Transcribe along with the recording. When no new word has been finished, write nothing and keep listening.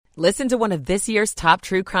Listen to one of this year's top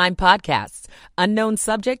true crime podcasts. Unknown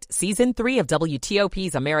Subject, Season 3 of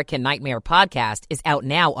WTOP's American Nightmare podcast is out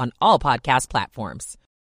now on all podcast platforms.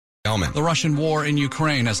 The Russian war in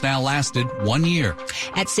Ukraine has now lasted 1 year.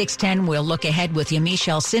 At 6:10, we'll look ahead with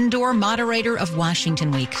Yamiche Sindor, moderator of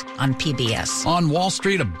Washington Week on PBS. On Wall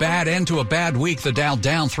Street, a bad end to a bad week. The Dow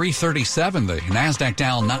down 337, the NASDAQ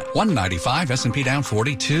down 195, S&P down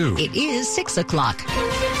 42. It is 6 o'clock.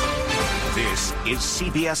 This is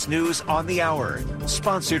CBS News on the Hour,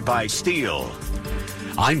 sponsored by Steel.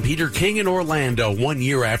 I'm Peter King in Orlando. 1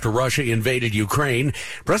 year after Russia invaded Ukraine,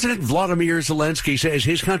 President Vladimir Zelensky says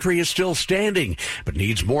his country is still standing, but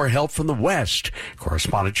needs more help from the West.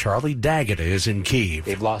 Correspondent Charlie Daggett is in Kyiv.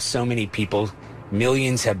 They've lost so many people.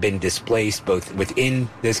 Millions have been displaced both within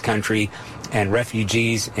this country and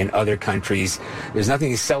refugees in other countries. There's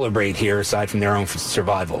nothing to celebrate here aside from their own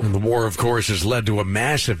survival. And the war, of course, has led to a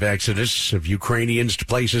massive exodus of Ukrainians to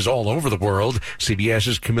places all over the world.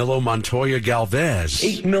 CBS's Camilo Montoya Galvez.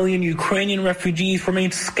 8 million Ukrainian refugees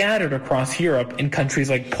remain scattered across Europe in countries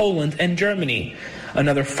like Poland and Germany.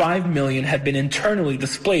 Another 5 million have been internally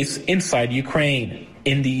displaced inside Ukraine.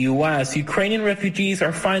 In the U.S., Ukrainian refugees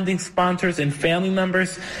are finding sponsors and family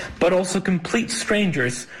members, but also complete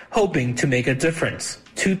strangers hoping to make a difference.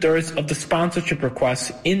 2/3 of the sponsorship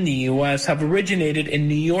requests in the U.S. have originated in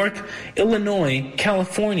New York, Illinois,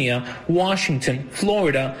 California, Washington,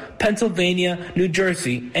 Florida, Pennsylvania, New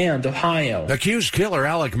Jersey, and Ohio. Accused killer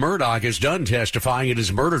Alec Murdaugh is done testifying at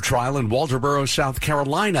his murder trial in Walterboro, South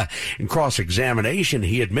Carolina. In cross-examination,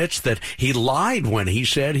 he admits that he lied when he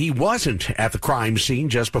said he wasn't at the crime scene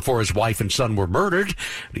just before his wife and son were murdered.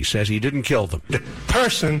 He says he didn't kill them. The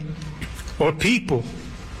person or people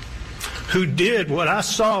who did what I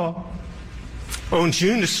saw on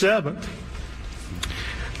June the 7th,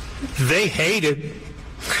 they hated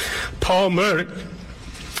Paul Murdaugh,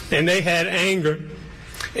 and they had anger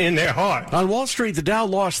in their heart. On Wall Street, the Dow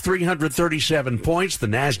lost 337 points. The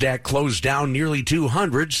NASDAQ closed down nearly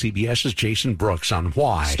 200. CBS's Jason Brooks on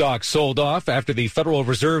why. Stocks sold off after the Federal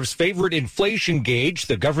Reserve's favorite inflation gauge,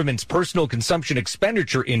 the government's personal consumption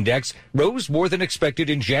expenditure index, rose more than expected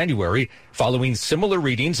in January, following similar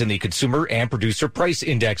readings in the consumer and producer price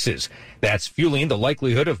indexes. That's fueling the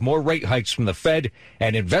likelihood of more rate hikes from the Fed,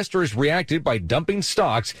 and investors reacted by dumping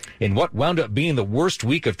stocks in what wound up being the worst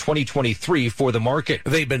week of 2023 for the market.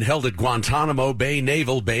 They've been held at Guantanamo Bay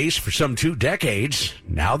Naval Base for some 2 decades.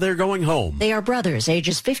 Now they're going home. They are brothers,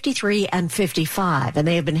 ages 53 and 55, and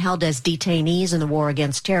they have been held as detainees in the war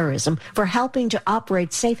against terrorism for helping to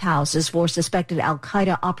operate safe houses for suspected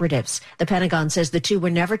al-Qaeda operatives. The Pentagon says the two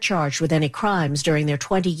were never charged with any crimes during their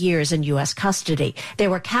 20 years in U.S. custody. They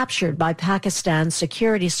were captured by Pakistan's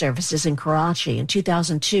security services in Karachi in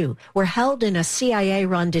 2002, were held in a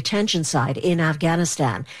CIA-run detention site in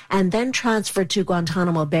Afghanistan, and then transferred to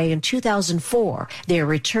Guantanamo Bay in 2004. Their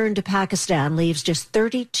return to Pakistan leaves just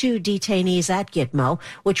 32 detainees at Gitmo,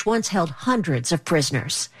 which once held hundreds of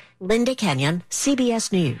prisoners. Linda Kenyon,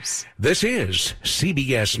 CBS News. This is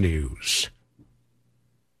CBS News.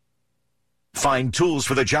 Find tools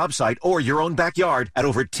for the job site or your own backyard at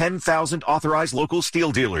over 10,000 authorized local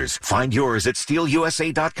steel dealers. Find yours at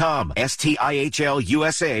steelusa.com, STIHLUSA.com.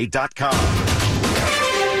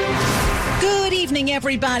 Good evening,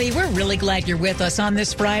 everybody. We're really glad you're with us on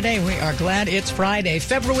this Friday. We are glad it's Friday,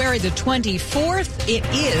 February the 24th. It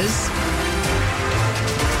is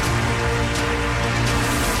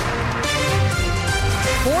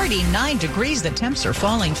 49 degrees. The temps are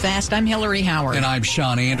falling fast. I'm Hillary Howard. And I'm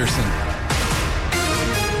Sean Anderson.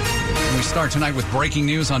 We start tonight with breaking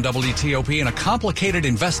news on WTOP and a complicated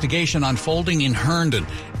investigation unfolding in Herndon.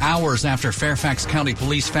 Hours after Fairfax County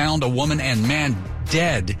Police found a woman and man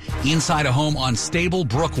dead inside a home on Stable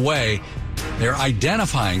Brook Way. They're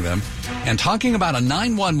identifying them and talking about a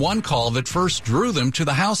 911 call that first drew them to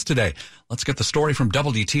the house today. Let's get the story from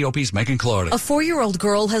WTOP's Megan Clody. A 4-year-old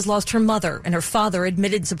girl has lost her mother, and her father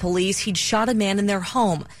admitted to police he'd shot a man in their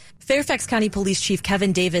home. Fairfax County Police Chief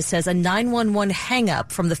Kevin Davis says a 911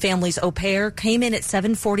 hang-up from the family's au pair came in at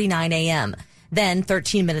 7:49 a.m. Then,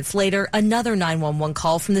 13 minutes later, another 911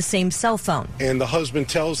 call from the same cell phone. And the husband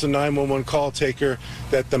tells the 911 call taker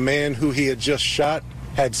that the man who he had just shot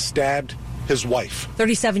had stabbed his wife.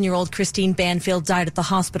 37-year-old Christine Banfield died at the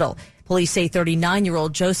hospital. Police say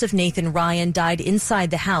 39-year-old Joseph Nathan Ryan died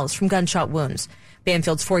inside the house from gunshot wounds.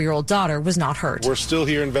 Banfield's 4-year-old daughter was not hurt. We're still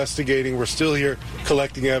here investigating. We're still here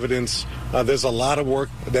collecting evidence. There's a lot of work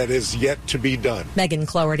that is yet to be done. Megan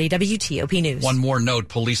Cloherty, WTOP News. One more note,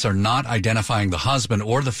 police are not identifying the husband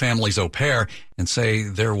or the family's au pair and say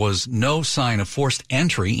there was no sign of forced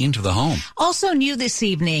entry into the home. Also new this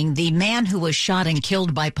evening, the man who was shot and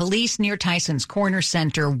killed by police near Tyson's Corner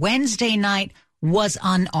Center Wednesday night was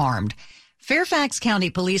unarmed. Fairfax County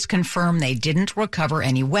Police confirm they didn't recover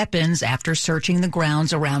any weapons after searching the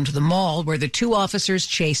grounds around the mall where the two officers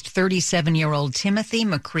chased 37-year-old Timothy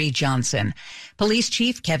McCree Johnson. Police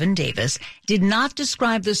Chief Kevin Davis did not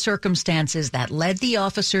describe the circumstances that led the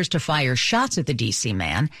officers to fire shots at the D.C.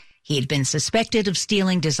 man. He had been suspected of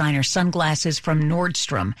stealing designer sunglasses from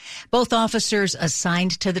Nordstrom. Both officers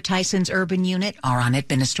assigned to the Tysons Urban Unit are on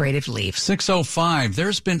administrative leave. 6:05,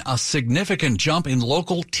 there's been a significant jump in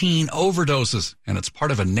local teen overdoses, and it's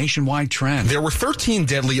part of a nationwide trend. There were 13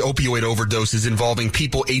 deadly opioid overdoses involving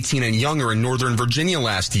people 18 and younger in Northern Virginia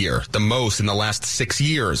last year, the most in the last 6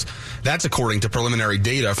 years. That's according to preliminary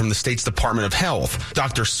data from the state's Department of Health.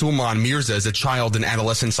 Dr. Sulman Mirza is a child and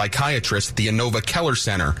adolescent psychiatrist at the Inova Keller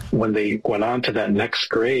Center. When they went on to that next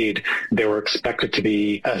grade, they were expected to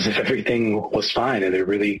be as if everything was fine and they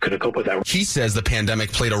really couldn't cope with that. He says the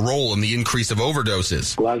pandemic played a role in the increase of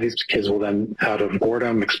overdoses. A lot of these kids will then, out of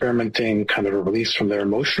boredom, experimenting, kind of a release from their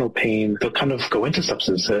emotional pain, they'll kind of go into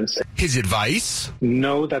substances. His advice?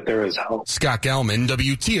 Know that there is help. Scott Gelman,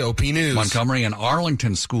 WTOP News. Montgomery and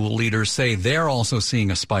Arlington school leaders say they're also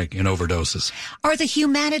seeing a spike in overdoses. Are the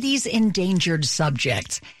humanities endangered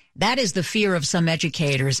subjects? That is the fear of some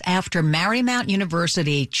educators after Marymount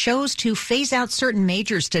University chose to phase out certain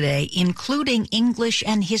majors today, including English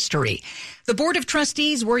and history. The Board of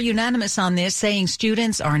Trustees were unanimous on this, saying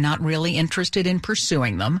students are not really interested in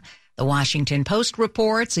pursuing them. The Washington Post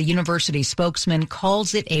reports a university spokesman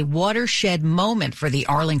calls it a watershed moment for the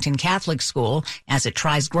Arlington Catholic School as it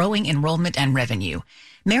tries growing enrollment and revenue.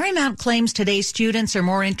 Marymount claims today's students are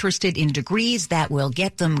more interested in degrees that will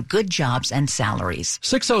get them good jobs and salaries.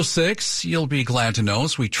 6:06, you'll be glad to know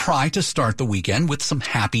as we try to start the weekend with some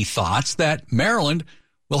happy thoughts that Maryland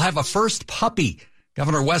will have a first puppy.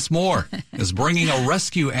 Governor Wes Moore is bringing a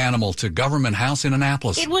rescue animal to Government House in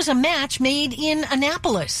Annapolis. It was a match made in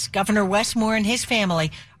Annapolis. Governor Wes Moore and his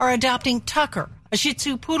family are adopting Tucker, a Shih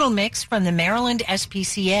Tzu poodle mix from the Maryland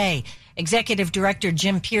SPCA. Executive Director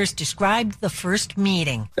Jim Pierce described the first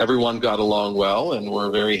meeting. Everyone got along well, and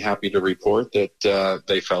we're very happy to report that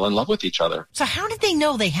they fell in love with each other. So how did they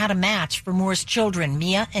know they had a match for Moore's children,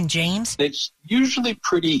 Mia and James? It's usually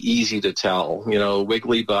pretty easy to tell,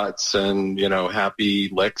 wiggly butts and, happy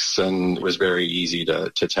licks, and it was very easy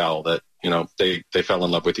to tell that, they fell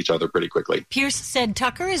in love with each other pretty quickly. Pierce said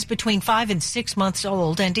Tucker is between 5 and 6 months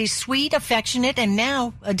old and is sweet, affectionate, and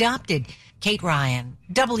now adopted. Kate Ryan,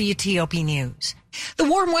 WTOP News. The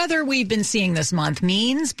warm weather we've been seeing this month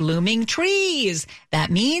means blooming trees. That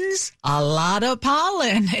means a lot of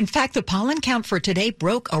pollen. In fact, the pollen count for today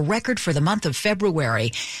broke a record for the month of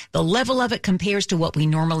February. The level of it compares to what we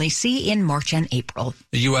normally see in March and April.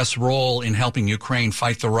 The U.S. role in helping Ukraine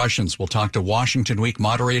fight the Russians. We'll talk to Washington Week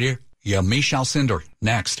moderator Yamiche Alcindor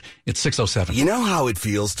next. It's 6:07. You know how it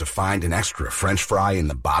feels to find an extra French fry in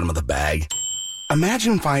the bottom of the bag?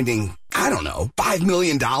 Imagine finding, $5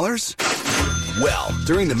 million? Well,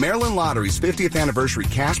 during the Maryland Lottery's 50th anniversary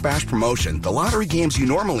Cash Bash promotion, the lottery games you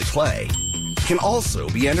normally play can also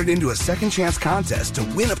be entered into a second chance contest to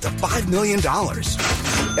win up to $5 million.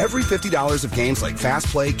 Every $50 of games like Fast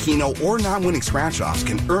Play, Keno, or non-winning scratch-offs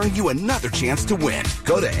can earn you another chance to win.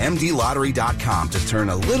 Go to mdlottery.com to turn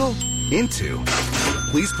a little into.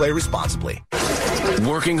 Please play responsibly.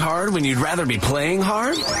 Working hard when you'd rather be playing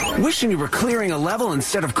hard? Wishing you were clearing a level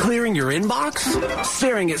instead of clearing your inbox?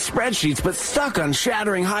 Staring at spreadsheets but stuck on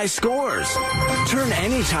shattering high scores? Turn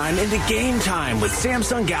any time into game time with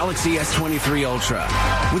Samsung Galaxy S23 Ultra.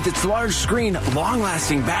 With its large screen,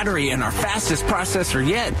 long-lasting battery, and our fastest processor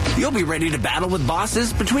yet, you'll be ready to battle with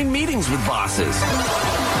bosses between meetings with bosses.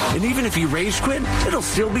 And even if you rage quit, it'll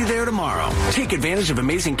still be there tomorrow. Take advantage of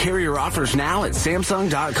amazing carrier offers now at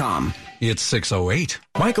Samsung.com. It's 6:08.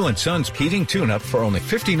 Michael & Son's heating tune-up for only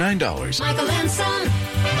 $59. Michael & Son.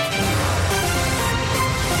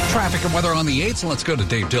 Traffic and weather on the 8s. Let's go to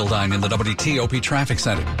Dave Dildine in the WTOP Traffic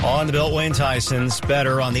Center. On the Beltway in Tysons,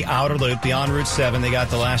 better on the outer loop beyond Route 7. They got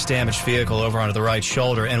the last damaged vehicle over onto the right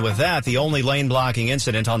shoulder. And with that, the only lane blocking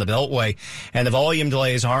incident on the Beltway. And the volume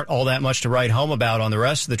delays aren't all that much to write home about on the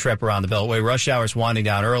rest of the trip around the Beltway. Rush hours winding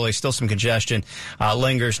down early. Still some congestion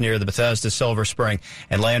lingers near the Bethesda, Silver Spring,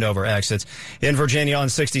 and Landover exits. In Virginia on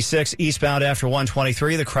 66, eastbound after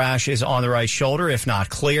 123, the crash is on the right shoulder, if not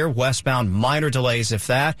clear. Westbound, minor delays, if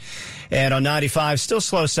that. And on 95, still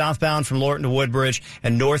slow southbound from Lorton to Woodbridge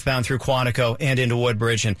and northbound through Quantico and into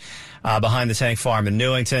Woodbridge and behind the Tank Farm in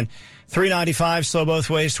Newington. 395, slow both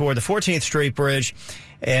ways toward the 14th Street Bridge.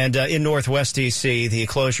 And in Northwest D.C., the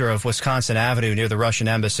closure of Wisconsin Avenue near the Russian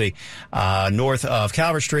Embassy, north of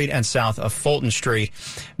Calvert Street and south of Fulton Street.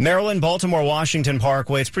 Maryland, Baltimore, Washington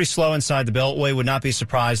Parkway. It's pretty slow inside the Beltway. Would not be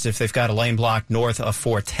surprised if they've got a lane blocked north of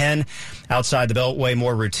 410. Outside the Beltway,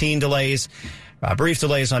 more routine delays. Brief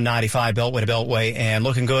delays on 95, Beltway to Beltway, and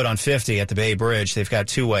looking good on 50 at the Bay Bridge. They've got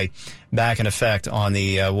two-way back in effect on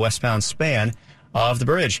the westbound span of the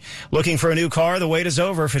bridge. Looking for a new car? The wait is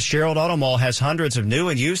over. Fitzgerald Auto Mall has hundreds of new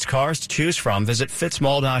and used cars to choose from. Visit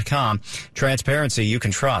fitzmall.com. Transparency you can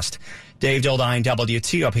trust. Dave Dildine,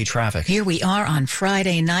 WTOP Traffic. Here we are on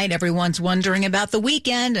Friday night. Everyone's wondering about the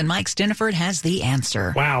weekend, and Mike Stiniford has the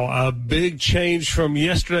answer. Wow, a big change from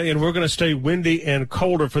yesterday, and we're going to stay windy and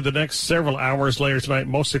colder for the next several hours. Later tonight,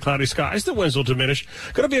 mostly cloudy skies. The winds will diminish.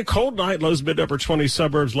 Going to be a cold night. Lows mid upper 20s,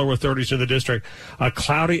 suburbs, lower 30s in the district. A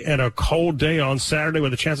cloudy and a cold day on Saturday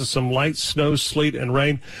with a chance of some light snow, sleet, and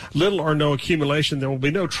rain. Little or no accumulation. There will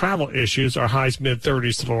be no travel issues. Our highs mid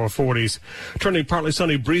 30s to lower 40s. Turning partly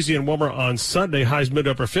sunny, breezy, and warmer on Sunday, highs mid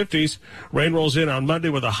upper 50s. Rain rolls in on Monday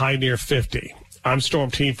with a high near 50. I'm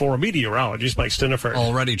Storm Team 4 meteorologist Mike Stiniford.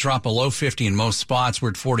 Already drop below 50 in most spots. We're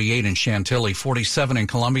at 48 in Chantilly, 47 in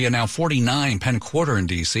Columbia, now 49 Penn Quarter in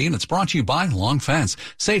D.C., and it's brought to you by Long Fence.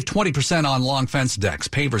 Save 20% on Long Fence decks,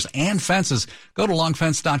 pavers, and fences. Go to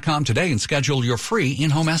longfence.com today and schedule your free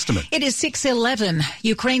in-home estimate. It is 6:11.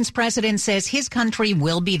 Ukraine's president says his country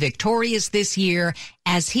will be victorious this year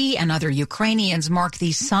as he and other Ukrainians mark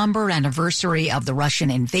the somber anniversary of the Russian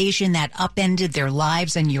invasion that upended their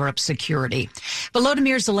lives and Europe's security.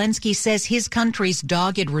 Volodymyr Zelensky says his country's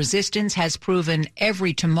dogged resistance has proven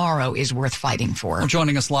every tomorrow is worth fighting for. Well,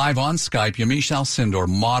 joining us live on Skype, Yamiche Alcindor,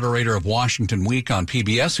 moderator of Washington Week on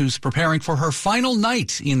PBS, who's preparing for her final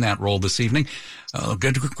night in that role this evening.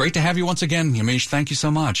 Great to have you once again, Yamiche. Thank you so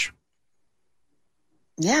much.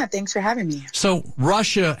 Yeah, thanks for having me. So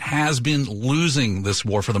Russia has been losing this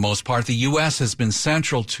war for the most part. The U.S. has been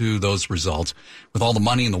central to those results with all the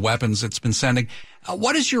money and the weapons it's been sending.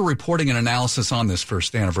 What is your reporting and analysis on this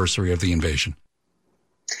first anniversary of the invasion?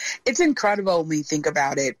 It's incredible when we think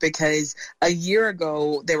about it, because a year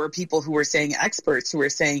ago, there were people who were saying, experts who were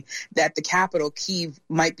saying that the capital, Kyiv,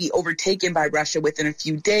 might be overtaken by Russia within a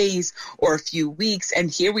few days or a few weeks. And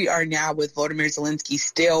here we are now with Volodymyr Zelensky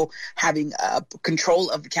still having control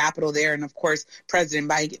of the capital there. And of course, President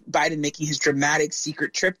Biden making his dramatic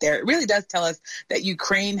secret trip there. It really does tell us that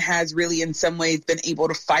Ukraine has really in some ways been able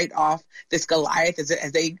to fight off this Goliath,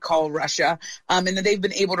 as they call Russia, and that they've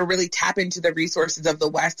been able to really tap into the resources of the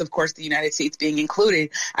West, of course, the United States being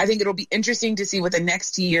included. I think it'll be interesting to see what the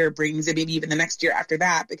next year brings, and maybe even the next year after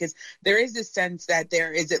that, because there is this sense that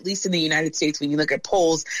there is, at least in the United States, when you look at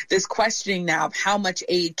polls, this questioning now of how much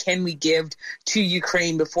aid can we give to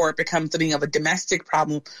Ukraine before it becomes something of a domestic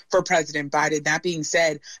problem for President Biden. That being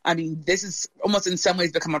said, I mean, this is almost in some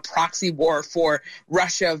ways become a proxy war for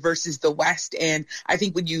Russia versus the West. And I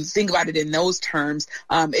think when you think about it in those terms,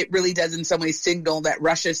 it really does in some ways signal that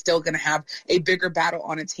Russia is still going to have a bigger battle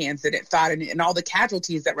on its hands than it thought. And all the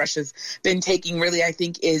casualties that Russia's been taking really, I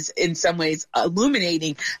think, is in some ways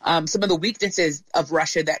illuminating some of the weaknesses of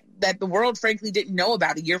Russia that the world, frankly, didn't know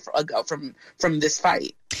about a year ago from this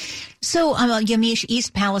fight. So, Yamiche,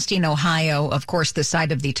 East Palestine, Ohio, of course, the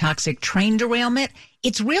site of the toxic train derailment,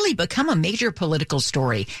 it's really become a major political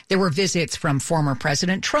story. There were visits from former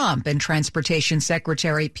President Trump and Transportation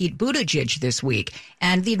Secretary Pete Buttigieg this week.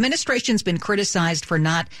 And the administration's been criticized for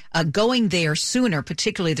not going there sooner,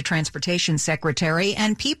 particularly the Transportation Secretary,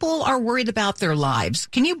 and people are worried about their lives.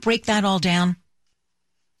 Can you break that all down?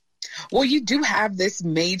 Well, you do have this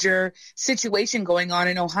major situation going on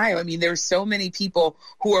in Ohio. I mean, there's so many people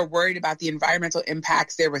who are worried about the environmental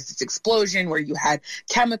impacts. There was this explosion where you had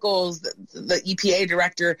chemicals. The EPA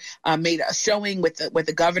director made a showing with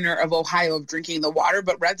the governor of Ohio of drinking the water,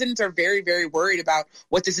 but residents are very, very worried about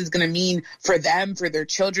what this is going to mean for them, for their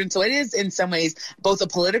children. So it is in some ways both a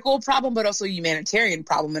political problem, but also a humanitarian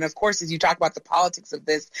problem. And of course, as you talk about the politics of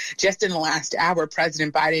this, just in the last hour,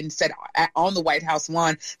 President Biden said on the White House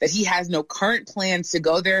lawn that he has no current plans to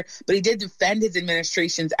go there, but he did defend his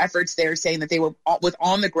administration's efforts there, saying that they were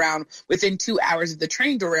on the ground within 2 hours of the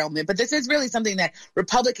train derailment. But this is really something that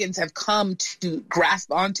Republicans have come to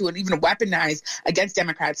grasp onto and even weaponize against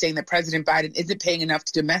Democrats, saying that President Biden isn't paying enough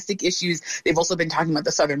to domestic issues. They've also been talking about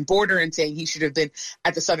the southern border and saying he should have been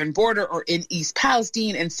at the southern border or in East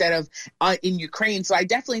Palestine instead of in Ukraine. So I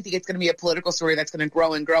definitely think it's going to be a political story that's going to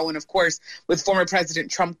grow and grow. And of course, with former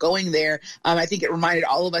President Trump going there, I think it reminded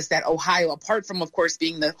all of us that Ohio, apart from, of course,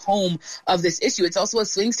 being the home of this issue, it's also a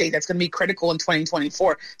swing state that's going to be critical in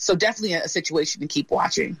 2024. So definitely a situation to keep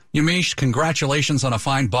watching. Yamiche, congratulations on a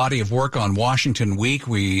fine body of work on Washington Week.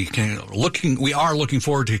 We are looking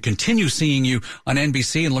forward to continue seeing you on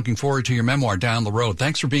NBC and looking forward to your memoir down the road.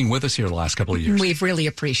 Thanks for being with us here the last couple of years. We've really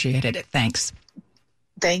appreciated it. Thanks.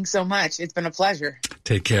 Thanks so much. It's been a pleasure.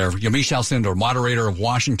 Take care. Yamiche Alcindor, moderator of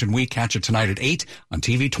Washington Week. Catch it tonight at 8 on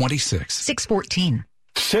TV 26. 614.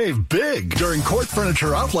 Save big during Court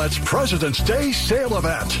Furniture Outlet's President's Day sale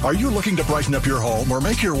event. Are you looking to brighten up your home or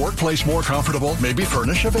make your workplace more comfortable? Maybe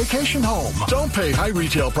furnish a vacation home. Don't pay high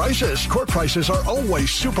retail prices. Court prices are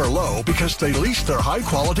always super low because they lease their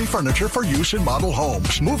high-quality furniture for use in model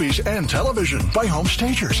homes, movies, and television by home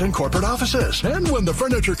stagers and corporate offices. And when the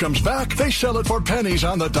furniture comes back, they sell it for pennies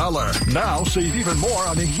on the dollar. Now save even more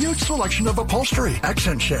on a huge selection of upholstery,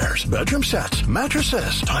 accent chairs, bedroom sets,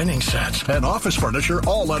 mattresses, dining sets, and office furniture,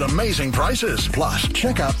 all at amazing prices. Plus,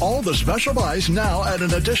 check out all the special buys now at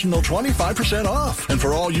an additional 25% off. And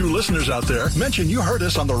for all you listeners out there, mention you heard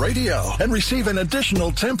us on the radio and receive an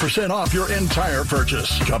additional 10% off your entire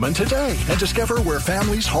purchase. Come in today and discover where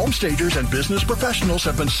families, home stagers, and business professionals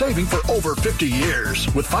have been saving for over 50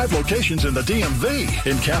 years. With 5 locations in the DMV,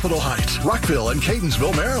 in Capitol Heights, Rockville, and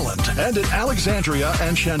Catonsville, Maryland, and in Alexandria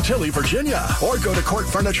and Chantilly, Virginia. Or go to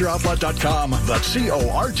CourtFurnitureOutlet.com. That's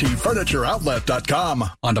CORTFurnitureOutlet.com.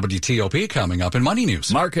 On WTOP, coming up in Money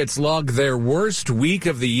News. Markets log their worst week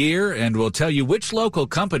of the year, and we'll tell you which local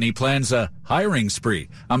company plans a hiring spree.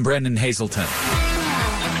 I'm Brendan Hazelton.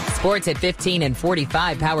 Sports at 15 and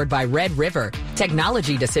 45, powered by Red River.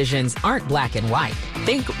 Technology decisions aren't black and white.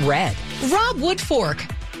 Think red. Rob Woodfork.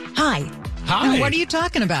 Hi. Hi. And what are you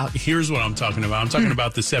talking about? Here's what I'm talking about. I'm talking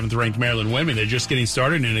about the 7th-ranked Maryland women. They're just getting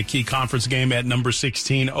started in a key conference game at number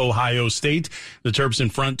 16, Ohio State. The Terps in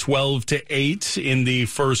front 12-8 in the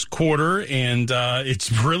first quarter, and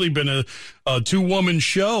it's really been a two-woman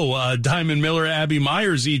show. Diamond Miller, Abby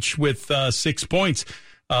Myers, each with 6 points.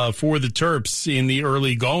 For the Terps in the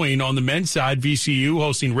early going. On the men's side, VCU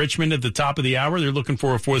hosting Richmond at the top of the hour. They're looking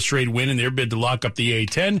for a 4th straight win in their bid to lock up the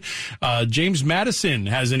A-10. James Madison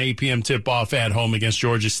has an 8 p.m. tip-off at home against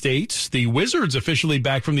Georgia State. The Wizards officially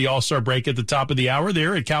back from the All-Star break at the top of the hour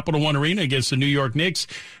there at Capital One Arena against the New York Knicks.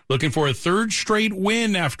 Looking for a 3rd straight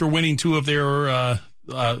win after winning 2 of their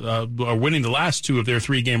winning the last 2 of their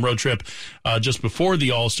 3-game road trip just before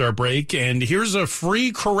the All-Star break. And here's a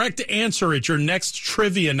free correct answer at your next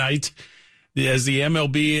trivia night. As the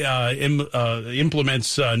MLB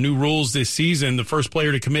implements new rules this season, the first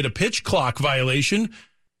player to commit a pitch clock violation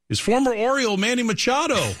is former Oriole Manny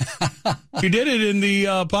Machado. He did it in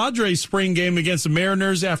the Padres spring game against the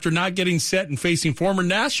Mariners after not getting set and facing former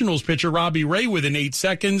Nationals pitcher Robbie Ray within 8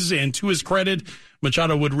 seconds. And to his credit,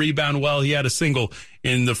 Machado would rebound well. He had a single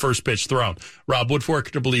in the first pitch thrown. Rob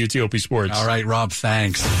Woodfork, WTOP Sports. All right, Rob,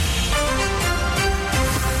 thanks.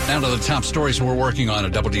 Now to the top stories we're working on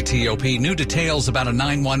at WTOP. New details about a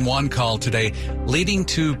 911 call today leading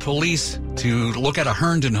to police to look at a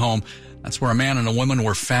Herndon home. That's where a man and a woman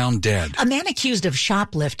were found dead. A man accused of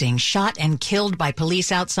shoplifting, shot and killed by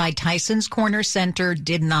police outside Tyson's Corner Center,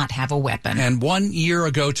 did not have a weapon. And 1 year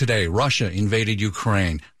ago today, Russia invaded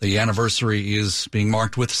Ukraine. The anniversary is being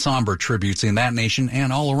marked with somber tributes in that nation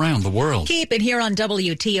and all around the world. Keep it here on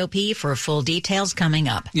WTOP for full details coming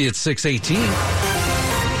up. It's 6:18.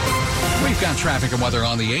 We've got traffic and weather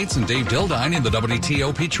on the 8s and Dave Dildine in the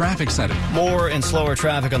WTOP Traffic Center. More and slower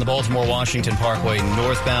traffic on the Baltimore-Washington Parkway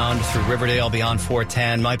northbound through Riverdale beyond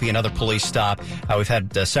 410. Might be another police stop. We've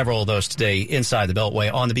had several of those today inside the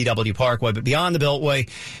Beltway on the BW Parkway. But beyond the Beltway,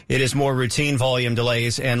 it is more routine volume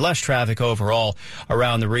delays and less traffic overall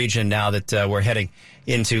around the region now that we're heading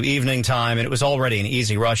into evening time, and it was already an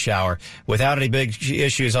easy rush hour. Without any big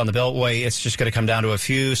issues on the Beltway, it's just going to come down to a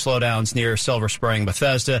few slowdowns near Silver Spring,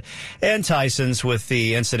 Bethesda, and Tysons, with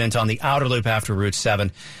the incident on the outer loop after Route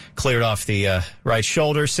 7 cleared off the right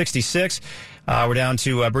shoulder. 66. We're down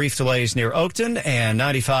to brief delays near Oakton, and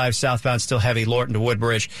 95 southbound still heavy Lorton to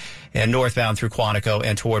Woodbridge, and northbound through Quantico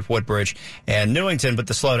and toward Woodbridge and Newington, but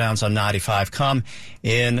the slowdowns on 95 come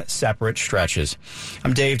in separate stretches.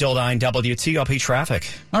 I'm Dave Dildine, WTOP Traffic.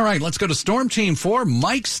 All right, let's go to Storm Team 4,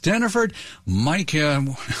 Mike Steniford. Mike,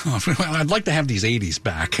 I'd like to have these 80s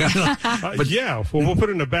back. But yeah, well, we'll put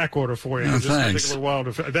it in a back order for you. Oh, Just thanks. take a little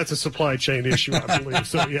while that's a supply chain issue, I believe.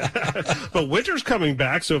 So, yeah. But winter's coming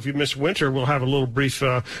back, so if you miss winter, we'll have a little brief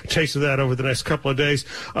taste of that over the next couple of days.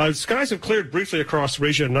 Skies have cleared briefly across the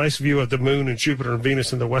region. A nice view of the moon and Jupiter and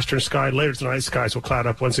Venus in the western sky. Later tonight, skies will cloud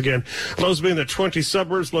up once again. Lows be in the 20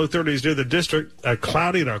 suburbs, low 30s near the district. A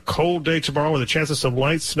cloudy and a cold day tomorrow with a chance of some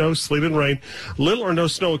light snow, sleet, and rain. Little or no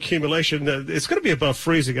snow accumulation. It's going to be above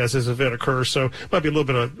freezing as this event occurs, so might be a little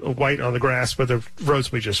bit of white on the grass, but the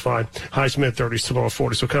roads will be just fine. Highs mid-30s to low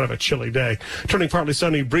 40s, so kind of a chilly day. Turning partly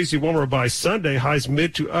sunny, breezy, warmer by Sunday. Highs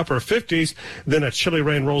mid to upper 50s. Then a chilly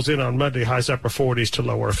rain rolls in on Monday. Highs upper 40s to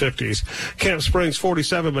lower 50s. Camp Springs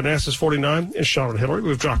 47, Manassas 49, and Sean and Hillary.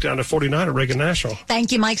 We've dropped down to 49 at Reagan National.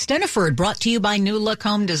 Thank you, Mike Steniford. Brought to you by New Look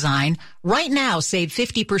Home Design. Right now, save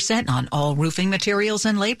 50% on all roofing materials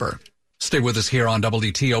and labor. Stay with us here on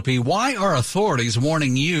WTOP. Why are authorities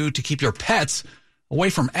warning you to keep your pets away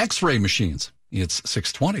from X-ray machines? It's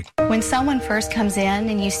 6:20. When someone first comes in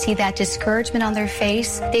and you see that discouragement on their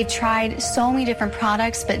face, they've tried so many different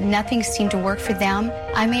products, but nothing seemed to work for them.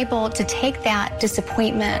 I'm able to take that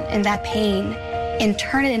disappointment and that pain and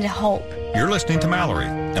turn it into hope. You're listening to Mallory,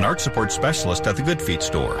 an art support specialist at the Good Feet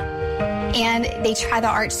store. And they try the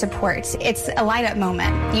arch supports. It's a light up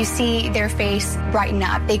moment. You see their face brighten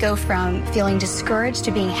up. They go from feeling discouraged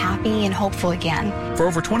to being happy and hopeful again. For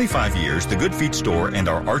over 25 years, the Good Feet store and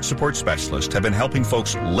our arch support specialist have been helping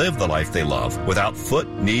folks live the life they love without foot,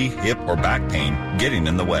 knee, hip, or back pain getting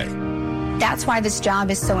in the way. That's why this job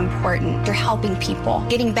is so important. You're helping people,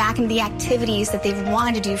 getting back into the activities that they've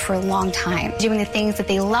wanted to do for a long time, doing the things that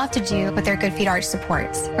they love to do with their Good Feet Arch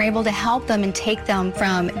supports. We're able to help them and take them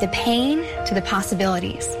from the pain to the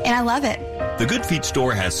possibilities. And I love it. The Good Feet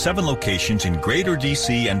store has 7 locations in Greater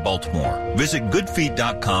D.C. and Baltimore. Visit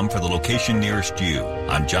goodfeet.com for the location nearest you.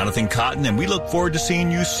 I'm Jonathan Cotton, and we look forward to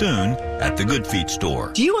seeing you soon at the Good Feet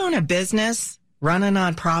store. Do you own a business? Run a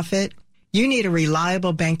nonprofit? You need a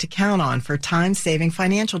reliable bank to count on for time-saving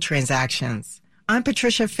financial transactions. I'm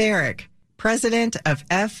Patricia Farrick, president of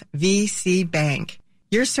FVC Bank.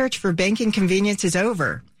 Your search for banking convenience is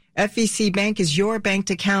over. FVC Bank is your bank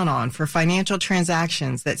to count on for financial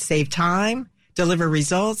transactions that save time, deliver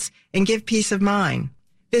results, and give peace of mind.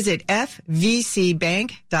 Visit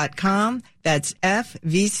fvcbank.com. That's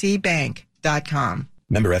fvcbank.com.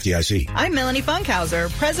 Member FDIC. I'm Melanie Funkhauser,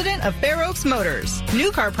 president of Fair Oaks Motors.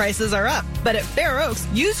 New car prices are up, but at Fair Oaks,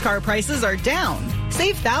 used car prices are down.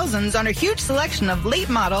 Save thousands on a huge selection of late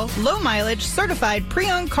model, low mileage, certified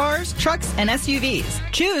pre-owned cars, trucks, and SUVs.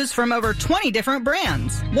 Choose from over 20 different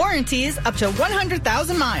brands. Warranties up to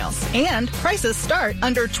 100,000 miles. And prices start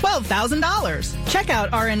under $12,000. Check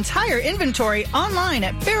out our entire inventory online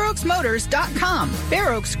at fairoaksmotors.com.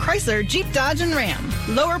 Fair Oaks Chrysler, Jeep, Dodge, and Ram.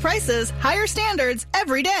 Lower prices, higher standards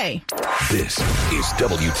every day. This is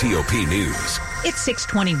WTOP News. It's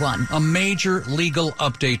 6:21. A major legal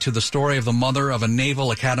update to the story of the mother of a Naval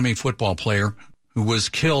Academy football player who was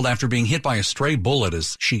killed after being hit by a stray bullet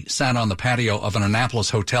as she sat on the patio of an Annapolis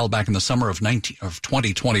hotel back in the summer of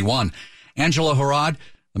 2021. Angela Harad,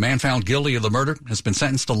 the man found guilty of the murder, has been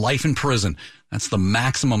sentenced to life in prison. That's the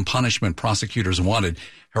maximum punishment prosecutors wanted.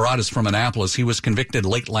 Harad is from Annapolis. He was convicted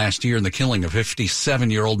late last year in the killing of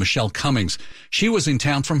 57-year-old Michelle Cummings. She was in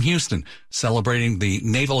town from Houston, celebrating the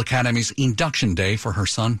Naval Academy's induction day for her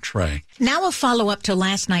son, Trey. Now a follow-up to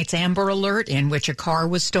last night's Amber Alert, in which a car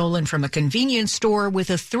was stolen from a convenience store with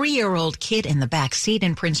a 3-year-old kid in the back seat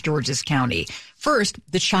in Prince George's County. First,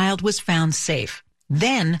 the child was found safe.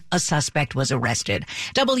 Then a suspect was arrested.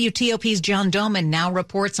 WTOP's John Doman now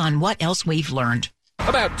reports on what else we've learned.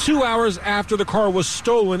 About 2 hours after the car was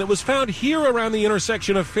stolen, it was found here around the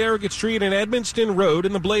intersection of Farragut Street and Edmonston Road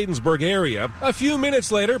in the Bladensburg area. A few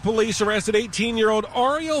minutes later, police arrested 18-year-old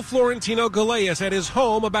Ariel Florentino Galeas at his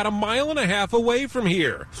home about 1.5 miles away from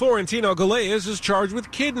here. Florentino Galeas is charged with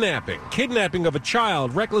kidnapping of a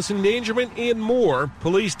child, reckless endangerment, and more.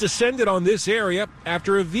 Police descended on this area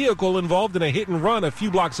after a vehicle involved in a hit and run a few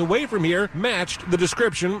blocks away from here matched the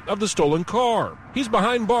description of the stolen car. He's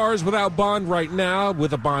behind bars without bond right now, trial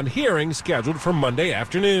with a bond hearing scheduled for Monday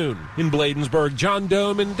afternoon. In Bladensburg, John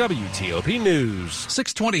Doman, WTOP News.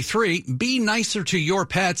 623, be nicer to your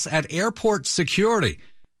pets at airport security.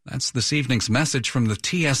 That's this evening's message from the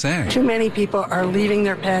TSA. Too many people are leaving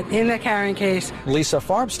their pet in the carrying case. Lisa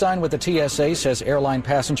Farbstein with the TSA says airline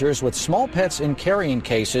passengers with small pets in carrying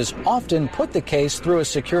cases often put the case through a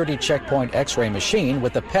security checkpoint x-ray machine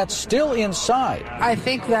with the pets still inside. I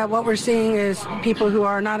think that what we're seeing is people who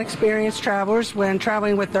are not experienced travelers when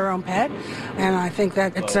traveling with their own pet, and I think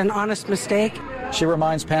that it's an honest mistake. She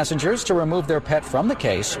reminds passengers to remove their pet from the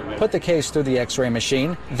case, put the case through the x-ray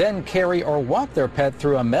machine, then carry or walk their pet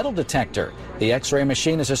through a metal detector. The x-ray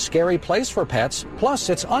machine is a scary place for pets, plus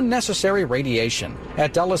it's unnecessary radiation.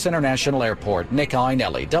 At Dulles International Airport, Nick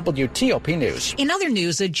Einelli, WTOP News. In other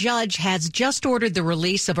news, a judge has just ordered the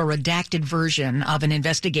release of a redacted version of an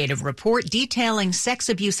investigative report detailing sex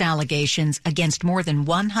abuse allegations against more than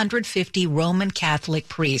 150 Roman Catholic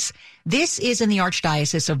priests. This is in the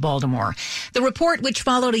Archdiocese of Baltimore. The report, which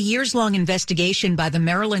followed a years-long investigation by the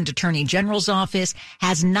Maryland Attorney General's office,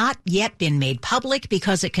 has not yet been made public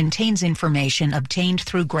because it contains information obtained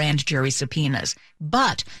through grand jury subpoenas.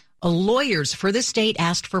 But lawyers for the state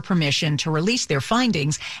asked for permission to release their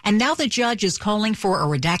findings, and now the judge is calling for a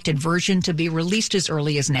redacted version to be released as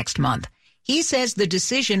early as next month. He says the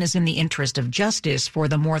decision is in the interest of justice for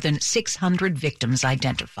the more than 600 victims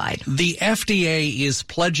identified. The FDA is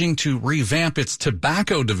pledging to revamp its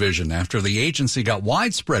tobacco division after the agency got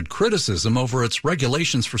widespread criticism over its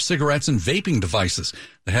regulations for cigarettes and vaping devices.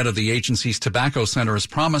 The head of the agency's tobacco center is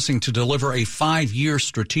promising to deliver a 5-year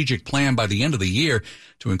strategic plan by the end of the year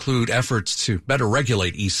to include efforts to better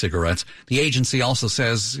regulate e-cigarettes. The agency also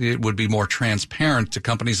says it would be more transparent to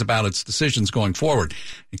companies about its decisions going forward.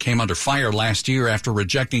 It came under fire last year after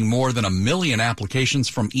rejecting more than 1 million applications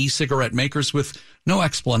from e-cigarette makers with no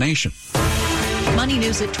explanation. Money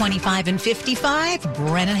News at 25 and 55.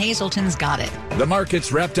 Brennan Hazelton's got it. The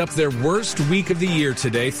markets wrapped up their worst week of the year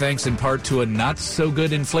today, thanks in part to a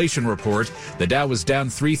not-so-good inflation report. The Dow was down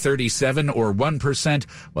 337 or 1%,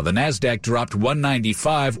 while the Nasdaq dropped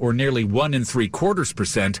 195 or nearly 1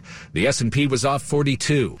 3/4%. The S&P was off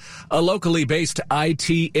 42. A locally based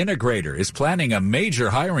IT integrator is planning a major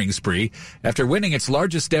hiring spree after winning its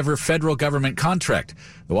largest ever federal government contract.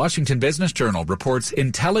 The Washington Business Journal reports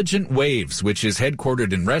Intelligent Waves, which is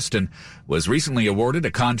headquartered in Reston, was recently awarded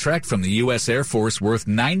a contract from the U.S. Air Force worth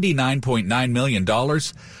 $99.9 million.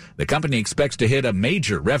 The company expects to hit a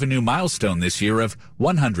major revenue milestone this year of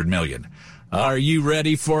 $100 million. Are you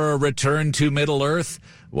ready for a return to Middle-earth?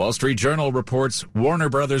 Wall Street Journal reports Warner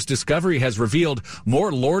Brothers Discovery has revealed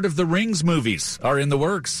more Lord of the Rings movies are in the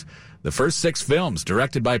works. The first 6 films,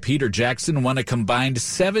 directed by Peter Jackson, won a combined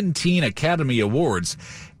 17 Academy Awards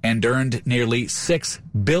and earned nearly $6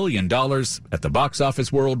 billion at the box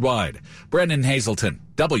office worldwide. Brennan Hazelton,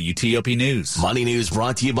 WTOP News. Money News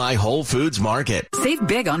brought to you by Whole Foods Market. Save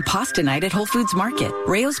big on pasta night at Whole Foods Market.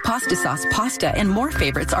 Rayo's pasta sauce, pasta, and more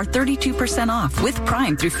favorites are 32% off with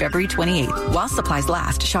Prime through February 28th. While supplies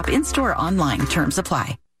last, shop in-store or online. Terms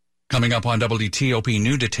apply. Coming up on WTOP,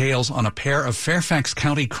 new details on a pair of Fairfax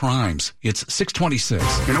County crimes. It's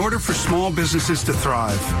 626. In order for small businesses to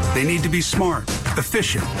thrive, they need to be smart,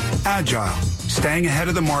 efficient, agile, staying ahead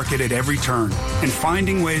of the market at every turn, and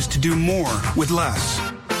finding ways to do more with less.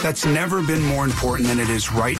 That's never been more important than it is right